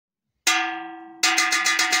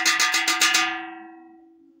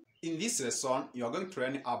In this lesson, you are going to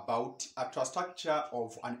learn about a structure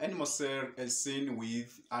of an animal cell as seen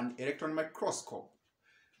with an electron microscope.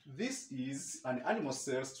 This is an animal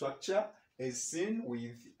cell structure as seen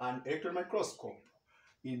with an electron microscope.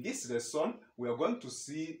 In this lesson, we are going to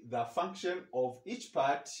see the function of each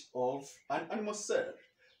part of an animal cell.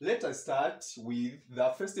 Let us start with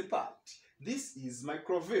the first part. This is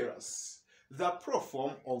microvirus. The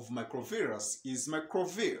proform of microvirus is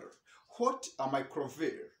microvir. What are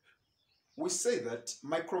microvir? We say that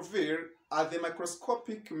microvir are the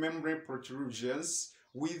microscopic membrane protrusions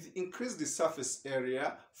with increased surface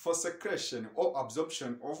area for secretion or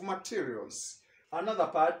absorption of materials. Another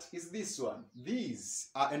part is this one. These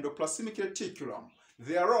are endoplasmic reticulum.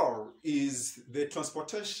 Their role is the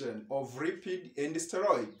transportation of lipid and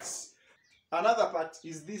steroids. Another part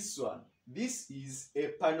is this one. This is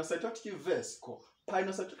a pinocytotic vesicle.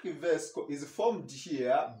 Pinocytotic vesicle is formed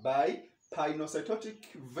here by pinocytotic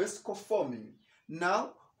vesicle forming.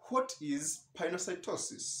 Now, what is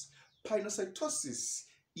pinocytosis? Pinocytosis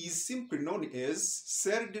is simply known as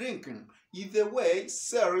cell drinking, is the way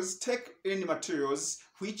cells take in materials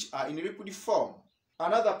which are in liquid form.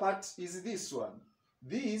 Another part is this one.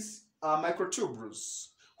 These are microtubules.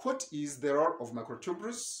 What is the role of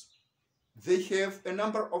microtubules? They have a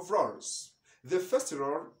number of roles. The first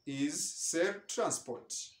role is cell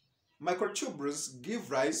transport. Microtubules give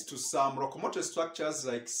rise to some locomotor structures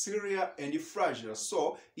like cilia and flagella.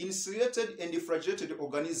 So, in ciliated and flagellated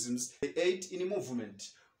organisms, they aid in movement.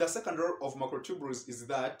 The second role of microtubules is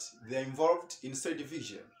that they are involved in cell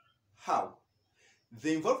division. How?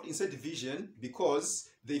 They are involved in cell division because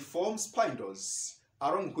they form spindles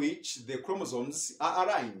along which the chromosomes are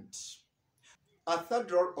aligned. A third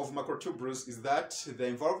role of microtubules is that they are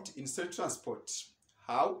involved in cell transport.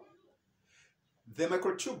 How? The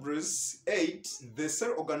microtubules aid the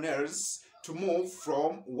cell organelles to move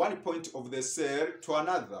from one point of the cell to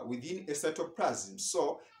another within a cytoplasm.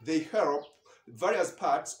 So they help various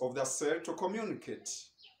parts of the cell to communicate.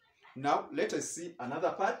 Now let us see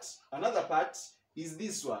another part. Another part is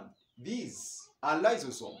this one. These are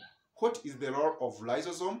lysosomes. What is the role of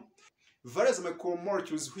lysosome? Various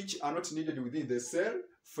macromolecules which are not needed within the cell,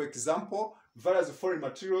 for example, various foreign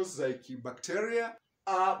materials like bacteria,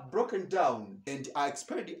 are broken down and are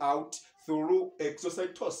expelled out through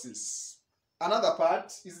exocytosis. Another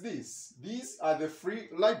part is this. These are the free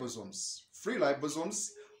ribosomes. Free ribosomes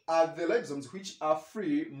are the ribosomes which are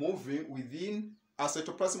free moving within a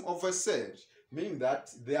cytoplasm of a cell, meaning that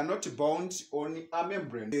they are not bound on a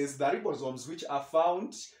membrane. There's the ribosomes which are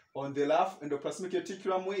found on the rough endoplasmic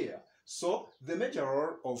reticulum layer. So the major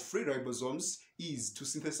role of free ribosomes is to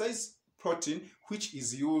synthesize protein which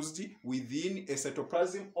is used within a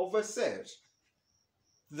cytoplasm of a cell.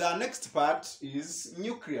 The next part is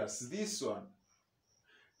nucleus, this one.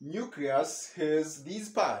 Nucleus has these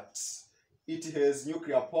parts. It has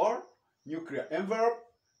nuclear pore, nuclear envelope,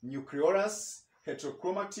 nucleolus,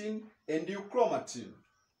 heterochromatin, and euchromatin.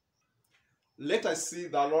 Let us see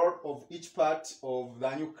the role of each part of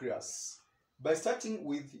the nucleus by starting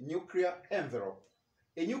with nuclear envelope.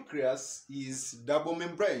 A nucleus is double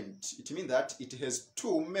membraned. It means that it has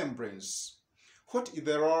two membranes. What is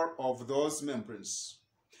the role of those membranes?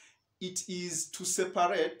 It is to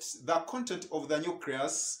separate the content of the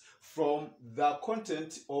nucleus from the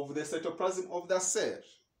content of the cytoplasm of the cell.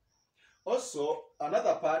 Also,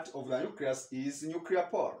 another part of the nucleus is nuclear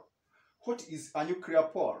pore. What is a nuclear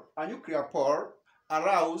pore? A nuclear pore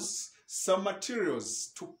allows some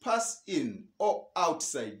materials to pass in or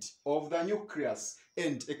outside of the nucleus.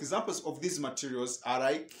 And examples of these materials are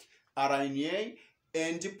like RNA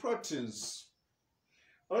and proteins.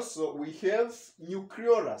 Also, we have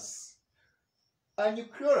nucleolus. A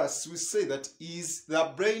nucleolus, we say that, is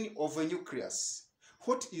the brain of a nucleus.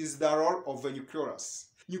 What is the role of a nucleolus?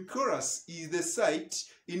 Nucleolus is the site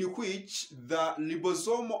in which the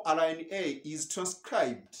ribosomal RNA is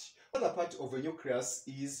transcribed. Another part of a nucleus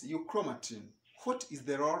is euchromatin. What is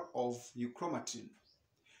the role of euchromatin?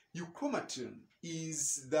 Euchromatin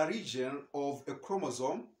is the region of a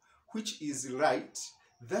chromosome which is right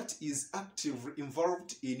that is actively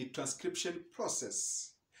involved in the transcription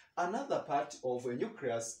process. Another part of a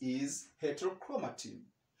nucleus is heterochromatin.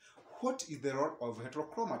 What is the role of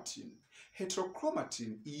heterochromatin?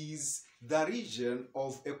 Heterochromatin is the region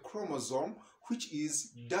of a chromosome which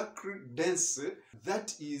is darkly dense,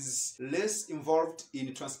 that is less involved in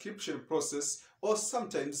the transcription process, or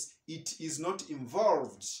sometimes it is not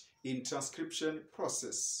involved in transcription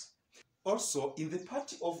process. Also, in the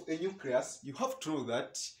part of a nucleus, you have to know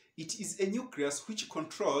that it is a nucleus which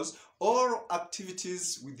controls all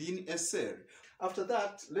activities within a cell. After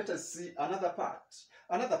that, let us see another part.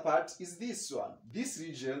 Another part is this one. This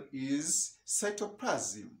region is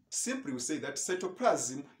cytoplasm. Simply we say that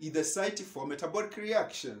cytoplasm is the site for metabolic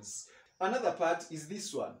reactions. Another part is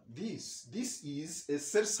this one. This is a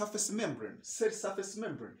cell surface membrane. Cell surface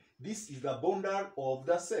membrane. This is the boundary of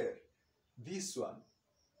the cell. This one.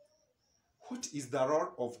 What is the role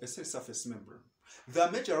of a cell surface membrane?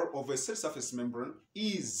 The major role of a cell surface membrane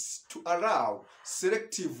is to allow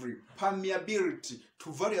selectively permeability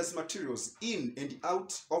to various materials in and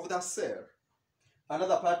out of the cell.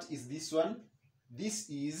 Another part is this one. This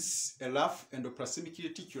is a rough endoplasmic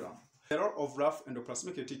reticulum. The role of rough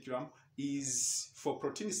endoplasmic reticulum is for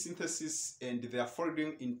protein synthesis and their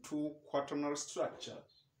folding into quaternary structure.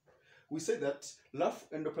 We say that rough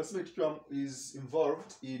endoplasmic reticulum is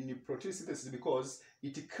involved in protein synthesis because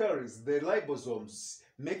it carries the ribosomes,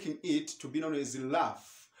 making it to be known as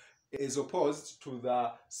rough, as opposed to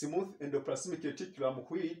the smooth endoplasmic reticulum,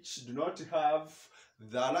 which do not have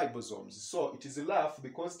the ribosomes. So it is rough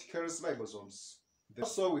because it carries ribosomes.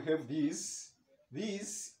 Also, we have these.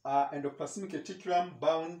 These are endoplasmic reticulum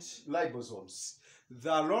bound ribosomes.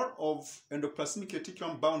 The role of endoplasmic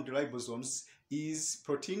reticulum bound ribosomes is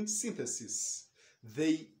protein synthesis.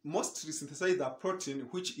 They mostly synthesize the protein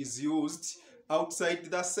which is used outside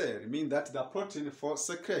the cell, meaning that the protein for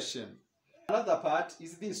secretion. Another part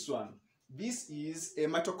is this one. This is a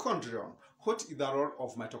mitochondrion. What is the role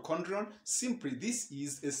of mitochondrion? Simply, this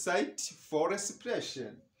is a site for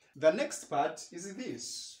respiration. The next part is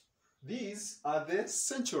this. These are the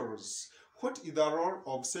centrioles. What is the role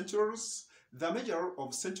of centrioles? The major role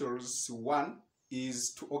of centrioles, one,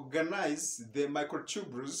 is to organize the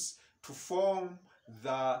microtubules to form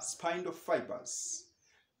the spindle fibers.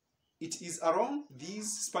 It is around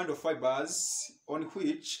these spindle fibers on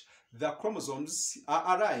which the chromosomes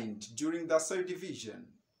are aligned during the cell division.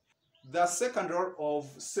 The second role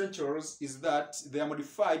of centrioles is that they are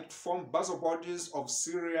modified to form basal bodies of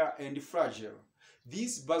cilia and flagella.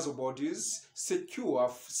 These basal bodies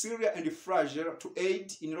secure cilia and flagella to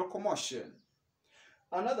aid in locomotion.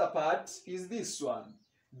 Another part is this one.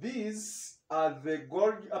 These are the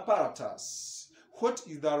Golgi apparatus. What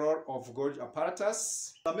is the role of Golgi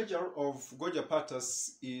apparatus? The major role of Golgi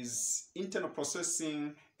apparatus is internal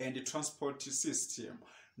processing and transport system.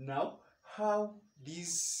 Now, how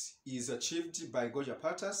this is achieved by Golgi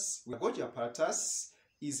apparatus? Golgi apparatus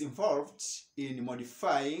is involved in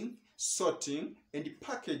modifying, sorting, and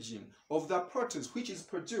packaging of the proteins which is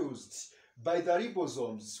produced by the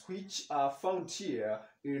ribosomes, which are found here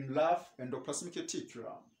in rough endoplasmic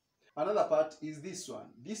reticulum. Another part is this one.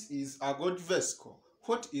 This is a Golgi vesicle.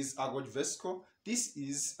 What is a Golgi vesicle? This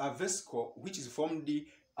is a vesicle which is formed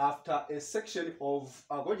after a section of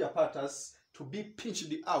a Golgi apparatus to be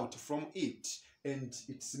pinched out from it, and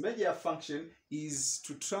its major function is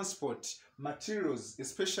to transport materials,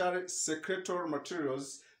 especially secretory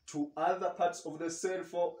materials, to other parts of the cell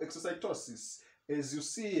for exocytosis. As you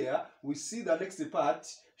see here, we see the next part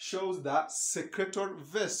shows the secretory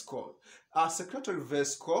vesicle. A secretory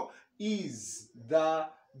vesicle is the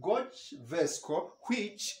Golgi vesicle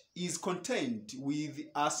which is contained with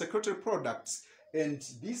secretory products, and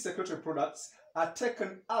these secretory products are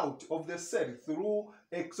taken out of the cell through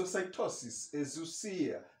exocytosis. As you see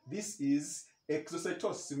here, this is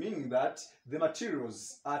exocytosis, meaning that the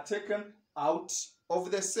materials are taken out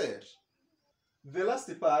of the cell. The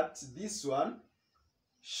last part, this one,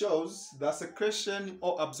 shows the secretion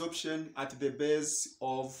or absorption at the base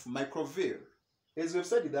of microvilli. As we've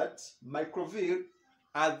said that microvilli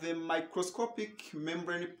are the microscopic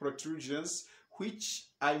membrane protrusions which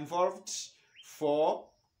are involved for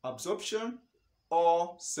absorption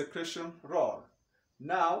or secretion role.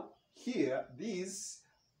 Now here, this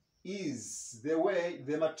is the way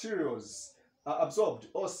the materials are absorbed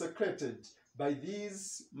or secreted by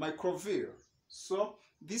these microvilli. So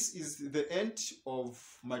this is the end of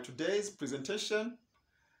my today's presentation.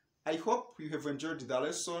 I hope you have enjoyed the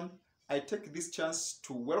lesson. I take this chance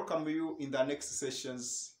to welcome you in the next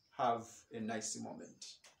sessions. Have a nice moment.